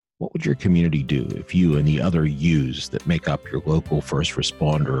What would your community do if you and the other yous that make up your local first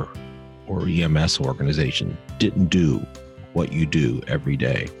responder or EMS organization didn't do what you do every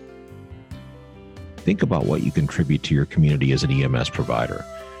day? Think about what you contribute to your community as an EMS provider.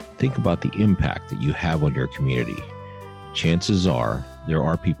 Think about the impact that you have on your community. Chances are there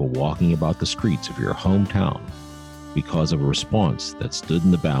are people walking about the streets of your hometown because of a response that stood in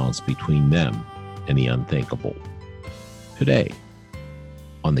the balance between them and the unthinkable. Today,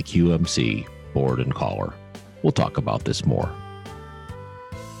 on the QMC Board and Collar, we'll talk about this more.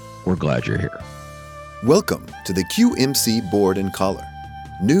 We're glad you're here. Welcome to the QMC Board and Collar,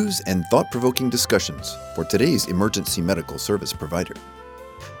 news and thought-provoking discussions for today's emergency medical service provider.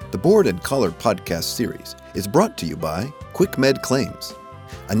 The Board and Collar podcast series is brought to you by QuickMed Claims,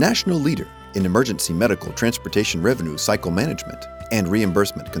 a national leader in emergency medical transportation revenue cycle management and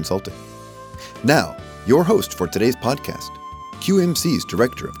reimbursement consulting. Now, your host for today's podcast, QMC's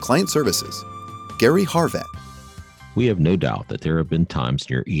Director of Client Services, Gary Harvat. We have no doubt that there have been times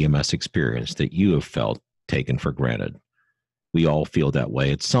in your EMS experience that you have felt taken for granted. We all feel that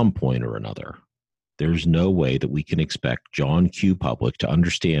way at some point or another. There's no way that we can expect John Q. Public to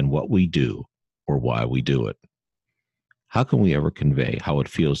understand what we do or why we do it. How can we ever convey how it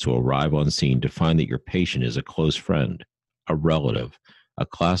feels to arrive on scene to find that your patient is a close friend, a relative, a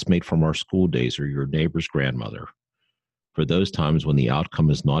classmate from our school days, or your neighbor's grandmother? For those times when the outcome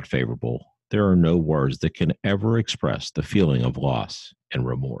is not favorable, there are no words that can ever express the feeling of loss and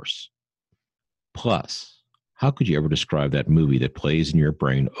remorse. Plus, how could you ever describe that movie that plays in your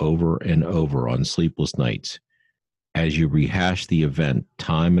brain over and over on sleepless nights as you rehash the event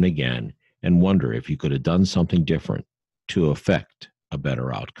time and again and wonder if you could have done something different to affect a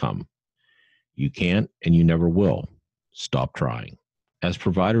better outcome? You can't and you never will. Stop trying. As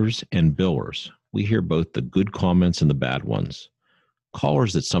providers and billers, we hear both the good comments and the bad ones.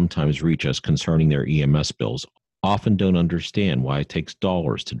 Callers that sometimes reach us concerning their EMS bills often don't understand why it takes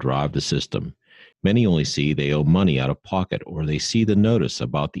dollars to drive the system. Many only see they owe money out of pocket, or they see the notice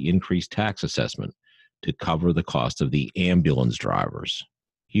about the increased tax assessment to cover the cost of the ambulance drivers.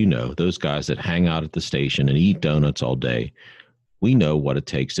 You know, those guys that hang out at the station and eat donuts all day. We know what it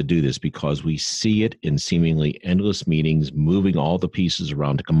takes to do this because we see it in seemingly endless meetings, moving all the pieces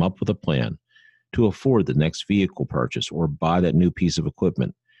around to come up with a plan to afford the next vehicle purchase or buy that new piece of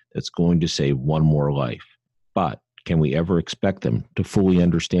equipment that's going to save one more life. But can we ever expect them to fully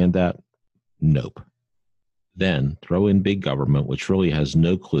understand that? Nope. Then throw in big government, which really has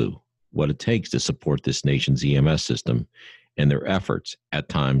no clue what it takes to support this nation's EMS system, and their efforts at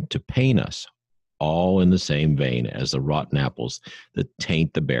times to paint us all in the same vein as the rotten apples that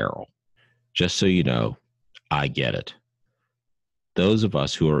taint the barrel. Just so you know, I get it. Those of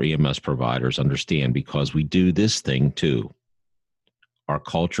us who are EMS providers understand because we do this thing too. Our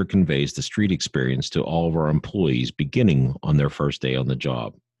culture conveys the street experience to all of our employees beginning on their first day on the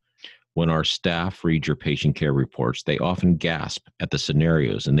job. When our staff read your patient care reports, they often gasp at the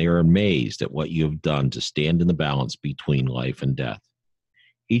scenarios and they are amazed at what you have done to stand in the balance between life and death.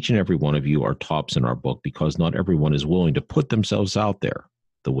 Each and every one of you are tops in our book because not everyone is willing to put themselves out there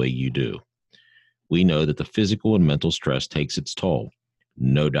the way you do. We know that the physical and mental stress takes its toll,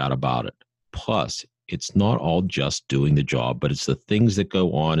 no doubt about it. Plus, it's not all just doing the job, but it's the things that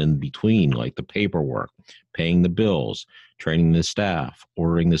go on in between, like the paperwork, paying the bills, training the staff,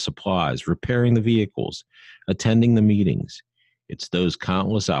 ordering the supplies, repairing the vehicles, attending the meetings. It's those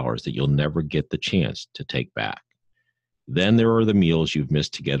countless hours that you'll never get the chance to take back. Then there are the meals you've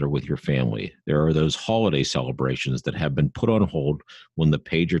missed together with your family. There are those holiday celebrations that have been put on hold when the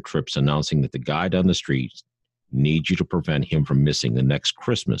pager trips announcing that the guy down the street needs you to prevent him from missing the next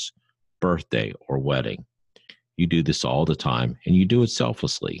Christmas, birthday, or wedding. You do this all the time, and you do it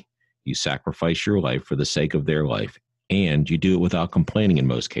selflessly. You sacrifice your life for the sake of their life, and you do it without complaining in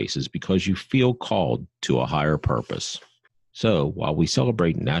most cases because you feel called to a higher purpose. So while we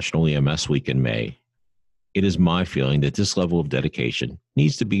celebrate National EMS Week in May, it is my feeling that this level of dedication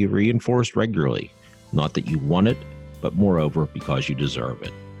needs to be reinforced regularly. Not that you want it, but moreover because you deserve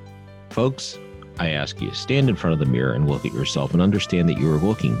it. Folks, I ask you, stand in front of the mirror and look at yourself and understand that you are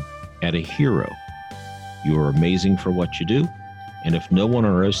looking at a hero. You are amazing for what you do, and if no one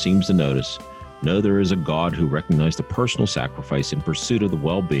on earth seems to notice, know there is a God who recognized the personal sacrifice in pursuit of the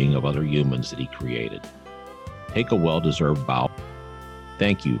well-being of other humans that he created. Take a well-deserved bow.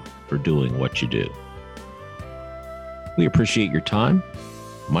 Thank you for doing what you do. We appreciate your time.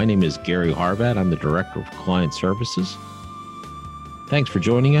 My name is Gary Harvat. I'm the Director of Client Services. Thanks for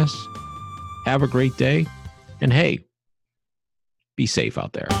joining us. Have a great day. And hey, be safe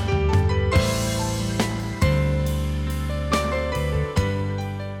out there.